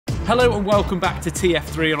Hello and welcome back to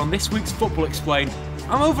TF3, and on this week's Football Explained,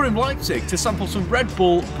 I'm over in Leipzig to sample some Red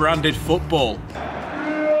Bull branded football.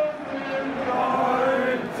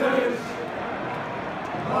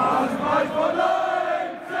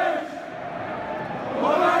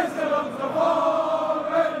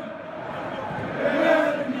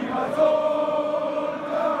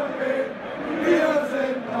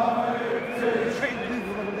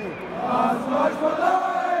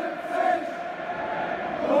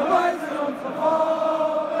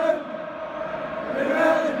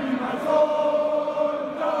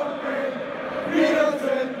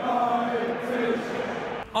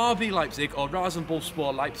 RB Leipzig, or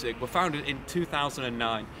Rasenballsport Leipzig, were founded in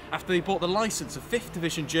 2009 after they bought the licence of 5th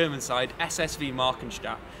Division German side SSV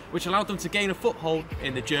Markenstadt, which allowed them to gain a foothold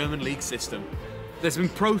in the German league system. There's been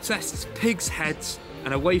protests, pigs' heads,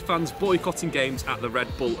 and away fans boycotting games at the Red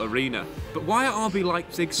Bull Arena. But why are RB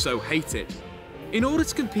Leipzig so hated? In order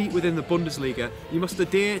to compete within the Bundesliga, you must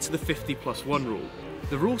adhere to the 50+1 rule.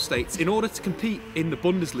 The rule states in order to compete in the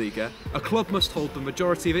Bundesliga, a club must hold the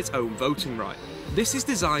majority of its own voting right. This is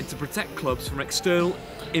designed to protect clubs from external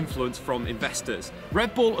influence from investors.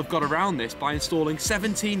 Red Bull have got around this by installing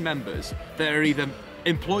 17 members that are either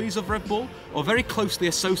employees of Red Bull or very closely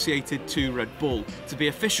associated to Red Bull to be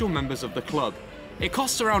official members of the club. It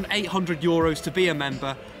costs around €800 to be a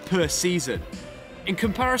member per season. In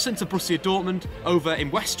comparison to Borussia Dortmund over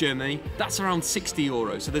in West Germany, that's around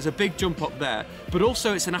 €60, so there's a big jump up there. But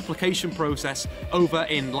also it's an application process over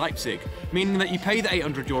in Leipzig, meaning that you pay the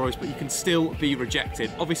 €800 but you can still be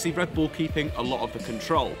rejected. Obviously Red Bull keeping a lot of the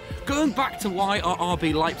control. Going back to why are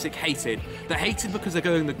RB Leipzig hated, they're hated because they're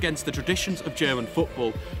going against the traditions of German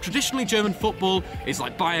football. Traditionally German football is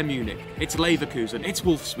like Bayern Munich, it's Leverkusen, it's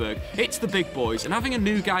Wolfsburg, it's the big boys, and having a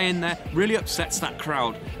new guy in there really upsets that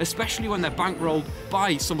crowd, especially when they're bankrolled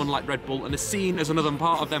by someone like Red Bull and is seen as another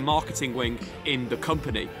part of their marketing wing in the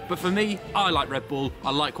company. But for me, I like Red Bull,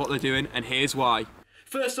 I like what they're doing, and here's why.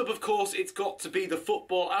 First up, of course, it's got to be the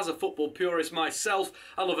football. As a football purist myself,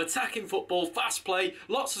 I love attacking football, fast play,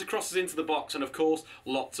 lots of crosses into the box, and of course,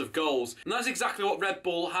 lots of goals. And that's exactly what Red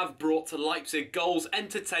Bull have brought to Leipzig: goals,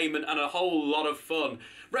 entertainment, and a whole lot of fun.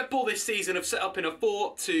 Red Bull this season have set up in a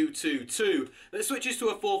 4-2-2-2 that switches to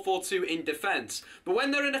a 4-4-2 in defence. But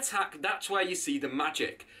when they're in attack, that's where you see the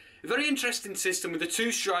magic. A very interesting system with the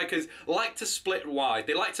two strikers like to split wide.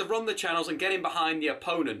 They like to run the channels and get in behind the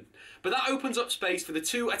opponent. But that opens up space for the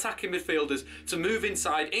two attacking midfielders to move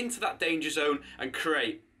inside into that danger zone and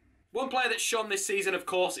create. One player that's shone this season, of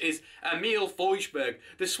course, is Emil Forsberg.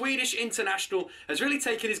 The Swedish international has really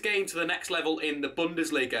taken his game to the next level in the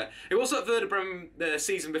Bundesliga. He was at Werder Bremen the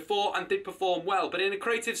season before and did perform well, but in a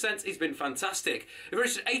creative sense, he's been fantastic. He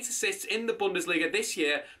registered 8 assists in the Bundesliga this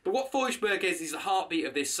year, but what Forsberg is, he's the heartbeat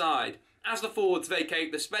of this side. As the forwards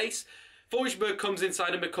vacate the space, Forsberg comes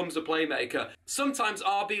inside and becomes a playmaker. Sometimes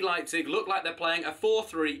RB Leipzig look like they're playing a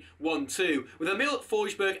 4-3-1-2, with Emil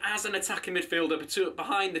Forsberg as an attacking midfielder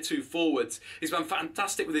behind the two forwards. He's been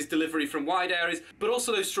fantastic with his delivery from wide areas, but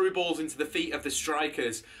also those through balls into the feet of the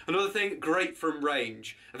strikers. Another thing, great from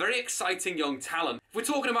range. A very exciting young talent. If we're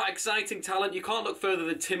talking about exciting talent, you can't look further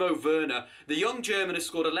than Timo Werner. The young German has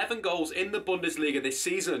scored 11 goals in the Bundesliga this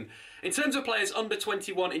season. In terms of players under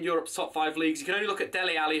 21 in Europe's top 5 leagues, you can only look at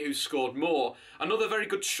Dele Alli, who's scored more. Another very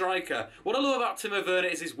good striker. What I love about Timo Werner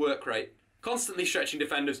is his work rate. Constantly stretching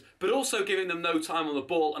defenders, but also giving them no time on the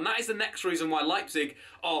ball, and that is the next reason why Leipzig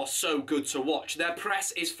are so good to watch. Their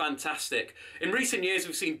press is fantastic. In recent years,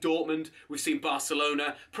 we've seen Dortmund, we've seen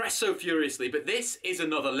Barcelona press so furiously, but this is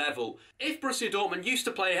another level. If Borussia Dortmund used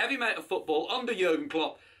to play heavy metal football under Jurgen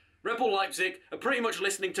Klopp, Red Bull Leipzig are pretty much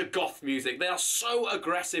listening to goth music. They are so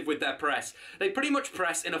aggressive with their press. They pretty much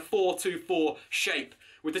press in a 4-2-4 shape,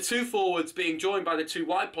 with the two forwards being joined by the two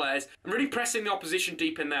wide players and really pressing the opposition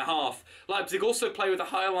deep in their half. Leipzig also play with a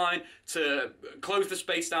high line to close the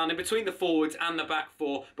space down in between the forwards and the back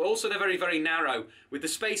four, but also they're very, very narrow, with the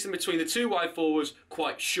space in between the two wide forwards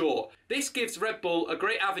quite short. This gives Red Bull a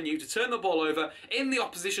great avenue to turn the ball over in the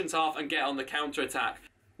opposition's half and get on the counter-attack.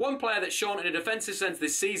 One player that's shown in a defensive sense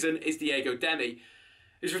this season is Diego Demi.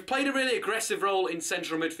 He's played a really aggressive role in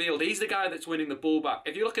central midfield. He's the guy that's winning the ball back.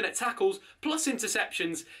 If you're looking at tackles plus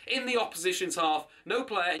interceptions in the opposition's half, no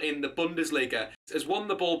player in the Bundesliga has won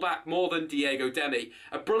the ball back more than Diego Demi,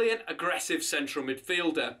 a brilliant, aggressive central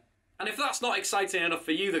midfielder. And if that's not exciting enough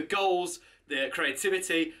for you, the goals, the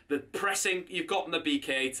creativity, the pressing you've got in the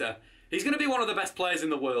BK8er. He's going to be one of the best players in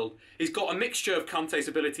the world. He's got a mixture of Kante's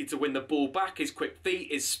ability to win the ball back, his quick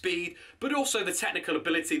feet, his speed, but also the technical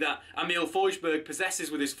ability that Emil Forsberg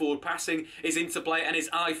possesses with his forward passing, his interplay and his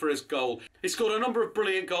eye for his goal. He's scored a number of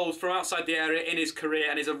brilliant goals from outside the area in his career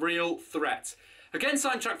and is a real threat. Against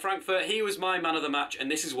Eintracht Frankfurt, he was my man of the match,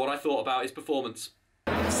 and this is what I thought about his performance.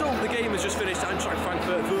 So the game has just finished. Eintracht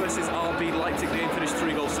Frankfurt versus RB Leipzig. The game finished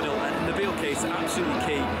 3-0, and Nabil Keita absolutely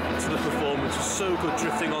key to the performance. Was so good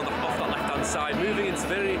drifting off that left-hand side, moving into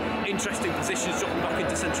very interesting positions, dropping back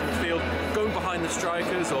into central midfield, going behind the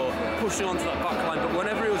strikers or pushing onto that back line. But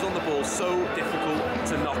whenever he was on the ball, so difficult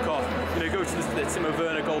to knock off. You know, go to the Timo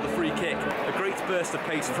Werner goal, the free kick, a great burst of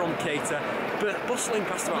pace from Keita, but bustling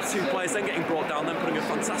past about two players, then getting brought down, then putting a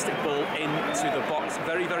fantastic ball into the box.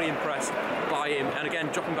 Very, very impressed by him, and again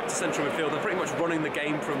dropping back to central midfield and pretty much running the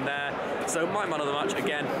game from there. So my man of the match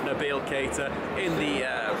again, Nabil Keita in the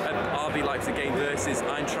RB Leipzig game versus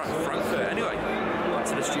Eintracht Frankfurt. Anyway, back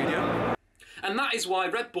to the studio. And that is why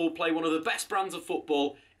Red Bull play one of the best brands of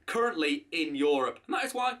football currently in Europe, and that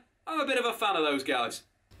is why I'm a bit of a fan of those guys.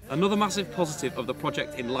 Another massive positive of the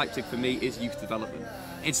project in Leipzig for me is youth development.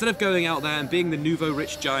 Instead of going out there and being the nouveau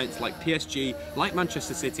rich giants like PSG, like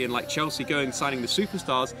Manchester City and like Chelsea going signing the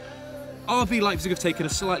superstars, RB Leipzig have taken a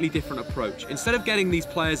slightly different approach. Instead of getting these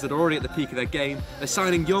players that are already at the peak of their game, they're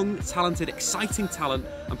signing young, talented, exciting talent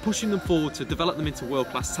and pushing them forward to develop them into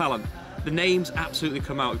world-class talent. The names absolutely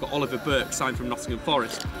come out. We've got Oliver Burke signed from Nottingham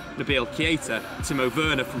Forest, Nabil Keita, Timo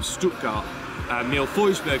Werner from Stuttgart, Emil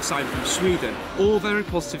Forsberg signed from Sweden. All very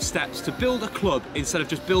positive steps to build a club instead of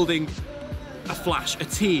just building a flash, a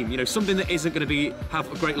team, you know, something that isn't going to have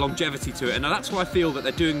a great longevity to it. And that's why I feel that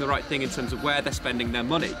they're doing the right thing in terms of where they're spending their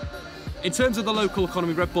money. In terms of the local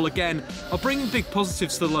economy, Red Bull again are bringing big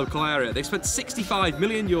positives to the local area. They spent 65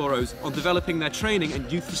 million euros on developing their training and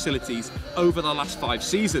youth facilities over the last 5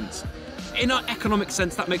 seasons. In an economic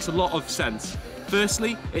sense, that makes a lot of sense.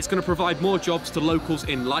 Firstly, it's going to provide more jobs to locals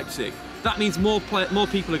in Leipzig. That means more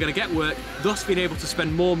people are going to get work, thus being able to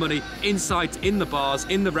spend more money inside, in the bars,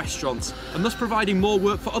 in the restaurants, and thus providing more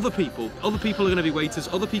work for other people. Other people are going to be waiters,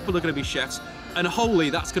 other people are going to be chefs, and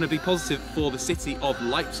wholly that's going to be positive for the city of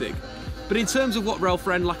Leipzig. But in terms of what Ralf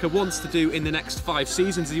Rangnick wants to do in the next 5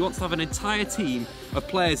 seasons, he wants to have an entire team of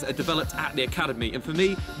players that are developed at the academy. And for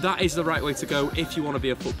me, that is the right way to go if you want to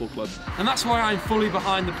be a football club. And that's why I'm fully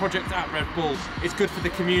behind the project at Red Bull. It's good for the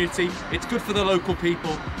community, it's good for the local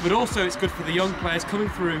people, but also it's good for the young players coming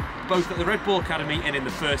through, both at the Red Bull Academy and in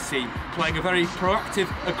the first team, playing a very proactive,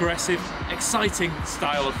 aggressive, exciting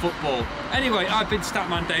style of football. Anyway, I've been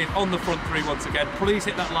Statman Dave on the front three once again. Please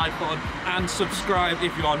hit that like button and subscribe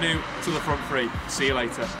if you are new to the front three. See you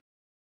later.